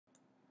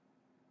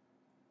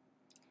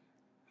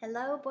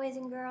Hello, boys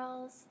and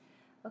girls.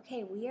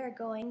 Okay, we are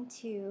going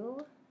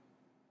to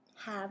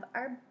have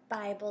our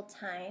Bible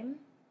time,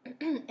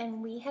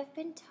 and we have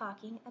been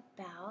talking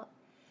about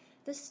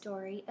the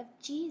story of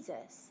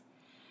Jesus.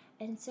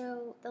 And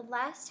so, the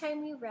last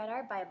time we read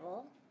our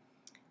Bible,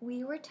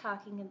 we were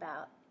talking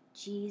about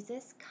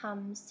Jesus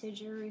comes to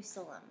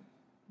Jerusalem.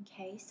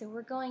 Okay, so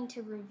we're going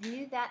to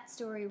review that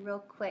story real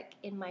quick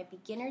in my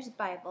beginner's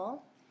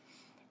Bible,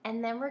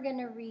 and then we're going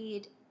to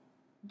read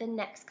the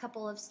next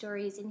couple of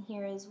stories in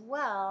here as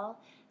well.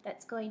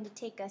 That's going to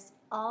take us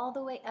all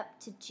the way up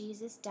to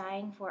Jesus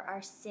dying for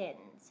our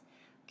sins.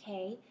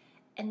 Okay?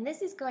 And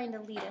this is going to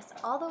lead us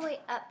all the way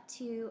up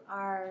to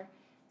our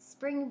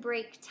spring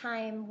break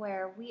time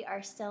where we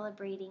are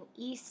celebrating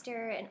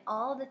Easter and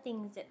all the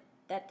things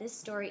that this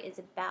story is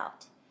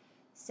about.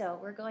 So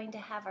we're going to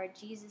have our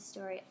Jesus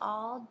story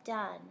all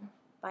done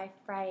by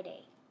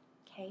Friday.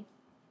 Okay?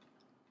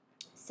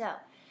 So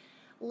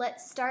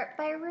let's start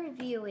by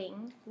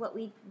reviewing what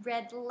we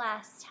read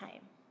last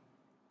time.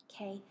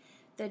 Okay,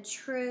 the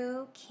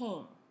true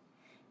king.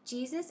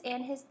 Jesus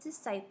and his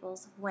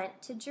disciples went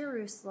to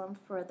Jerusalem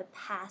for the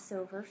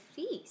Passover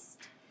feast.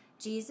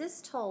 Jesus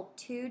told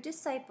two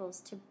disciples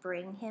to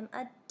bring him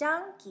a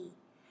donkey,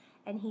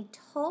 and he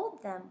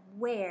told them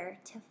where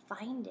to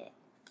find it.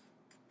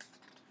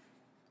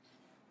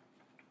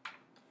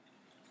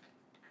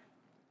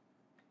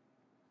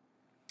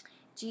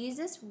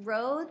 Jesus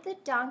rode the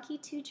donkey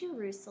to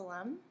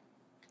Jerusalem,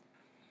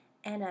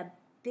 and a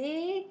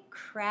big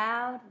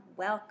crowd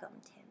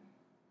welcomed him.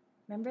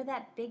 Remember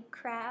that big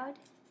crowd?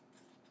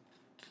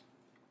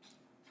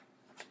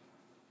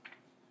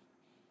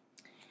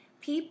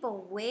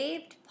 People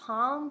waved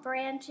palm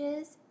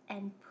branches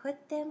and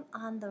put them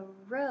on the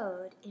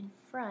road in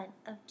front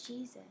of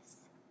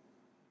Jesus.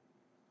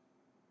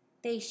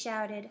 They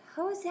shouted,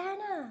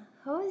 "Hosanna!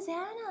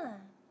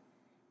 Hosanna!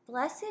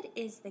 Blessed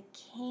is the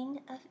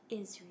King of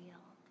Israel."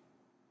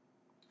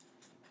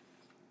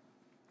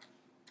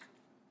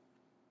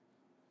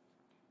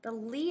 The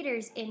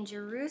leaders in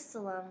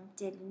Jerusalem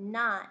did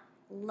not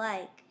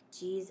like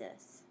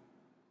Jesus.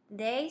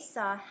 They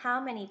saw how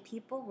many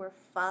people were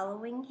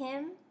following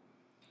him,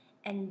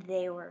 and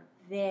they were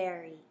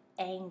very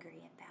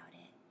angry about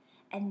it,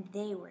 and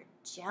they were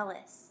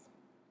jealous.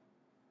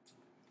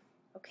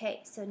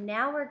 Okay, so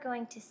now we're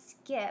going to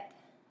skip.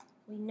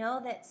 We know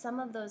that some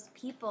of those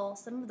people,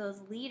 some of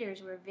those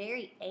leaders were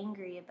very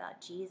angry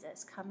about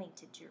Jesus coming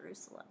to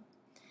Jerusalem.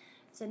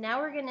 So now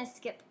we're going to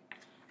skip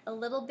a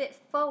little bit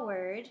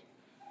forward,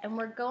 and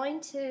we're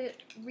going to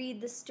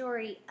read the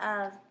story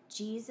of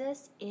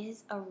Jesus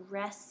is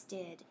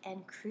arrested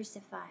and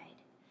crucified.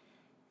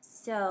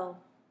 So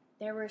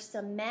there were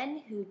some men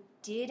who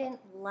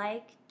didn't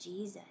like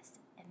Jesus,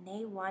 and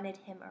they wanted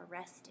him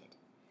arrested.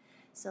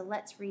 So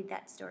let's read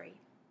that story.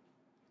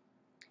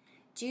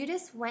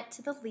 Judas went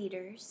to the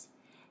leaders,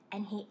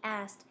 and he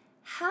asked,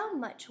 "How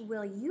much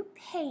will you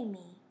pay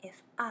me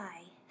if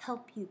I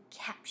help you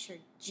capture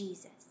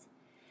Jesus?"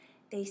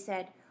 They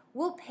said,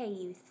 "We'll pay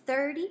you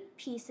 30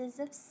 pieces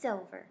of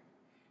silver."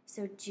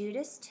 So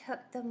Judas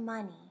took the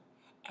money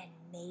and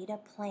made a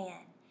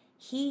plan.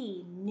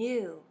 He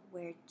knew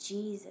where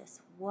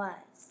Jesus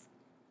was.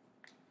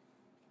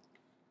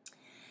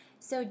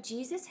 So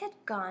Jesus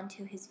had gone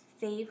to his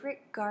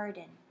favorite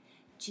garden.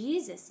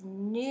 Jesus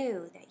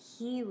knew that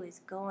he was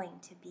going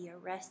to be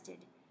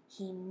arrested.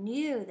 He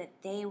knew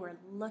that they were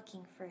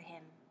looking for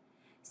him.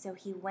 So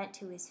he went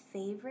to his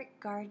favorite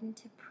garden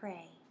to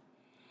pray.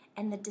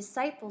 And the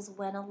disciples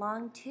went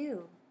along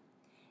too.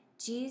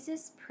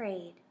 Jesus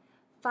prayed,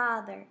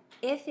 "Father,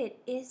 if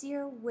it is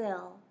your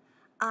will,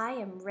 I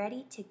am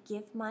ready to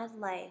give my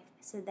life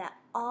so that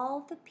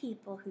all the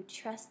people who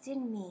trust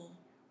in me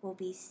will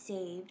be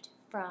saved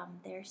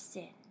from their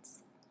sins."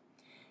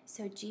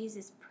 So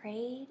Jesus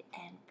prayed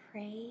and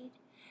prayed,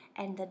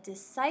 and the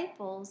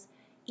disciples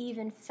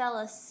even fell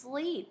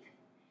asleep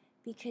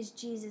because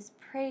Jesus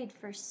prayed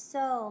for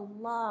so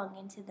long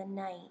into the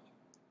night.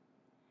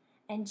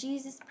 And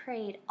Jesus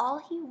prayed all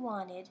he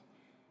wanted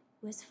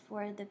was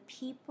for the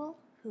people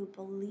who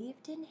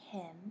believed in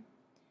him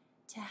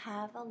to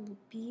have a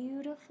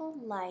beautiful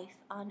life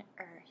on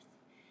earth.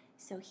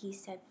 So he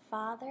said,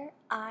 "Father,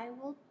 I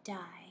will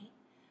die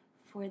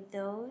for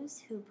those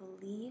who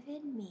believe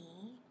in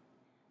me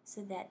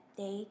so that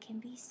they can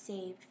be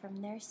saved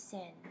from their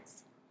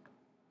sins."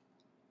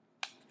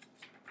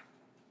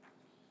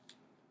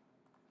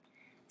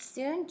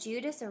 Soon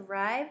Judas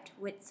arrived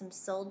with some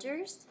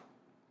soldiers.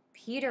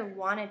 Peter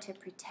wanted to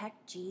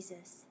protect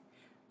Jesus,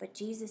 but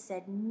Jesus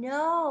said,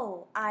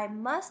 "No, I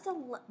must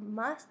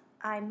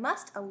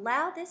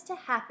allow this to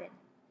happen."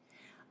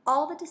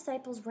 All the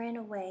disciples ran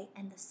away,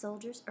 and the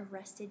soldiers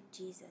arrested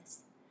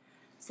Jesus.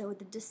 So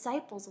the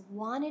disciples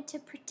wanted to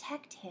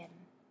protect him,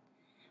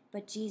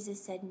 but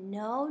Jesus said,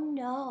 "No,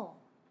 no,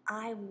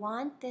 I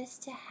want this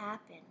to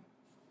happen,"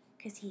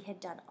 because he had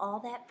done all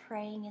that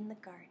praying in the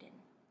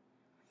garden.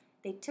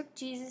 They took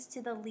Jesus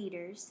to the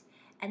leaders,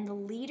 and the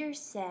leaders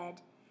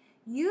said,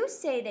 "You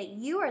say that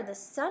you are the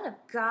Son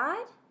of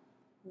God?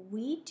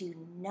 We do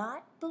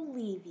not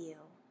believe you."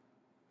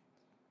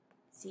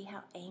 See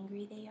how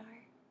angry they are?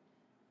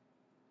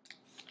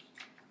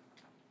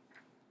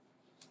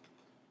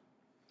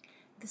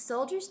 The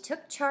soldiers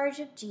took charge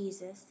of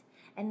Jesus,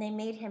 and they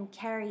made him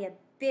carry a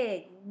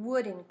big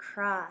wooden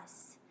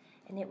cross,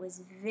 and it was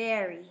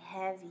very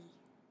heavy.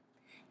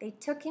 They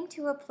took him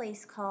to a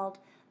place called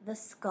the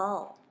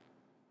Skull.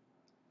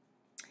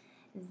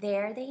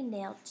 There they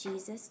nailed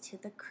Jesus to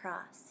the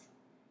cross,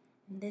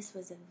 and this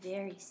was a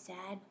very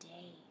sad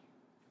day.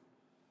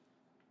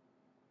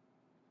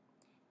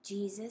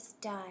 Jesus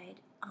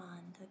died on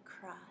the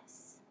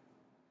cross,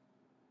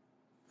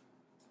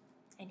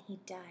 and he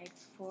died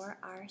for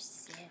our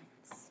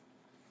sins.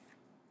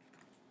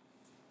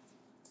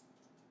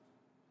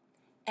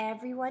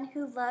 Everyone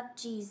who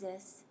loved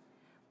Jesus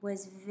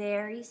was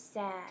very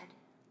sad.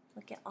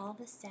 Look at all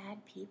the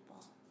sad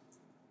people.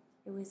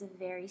 It was a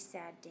very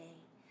sad day.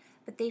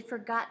 But they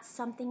forgot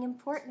something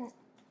important.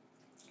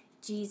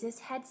 Jesus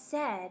had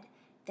said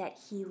that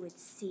he would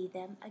see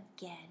them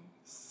again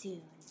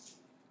soon.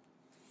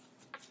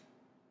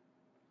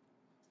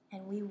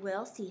 And we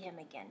will see him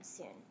again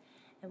soon.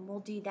 And we'll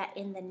do that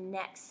in the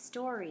next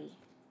story.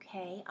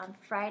 Okay? On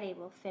Friday,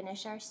 we'll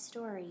finish our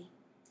story.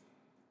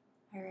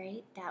 All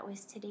right? That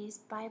was today's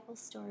Bible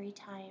story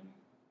time.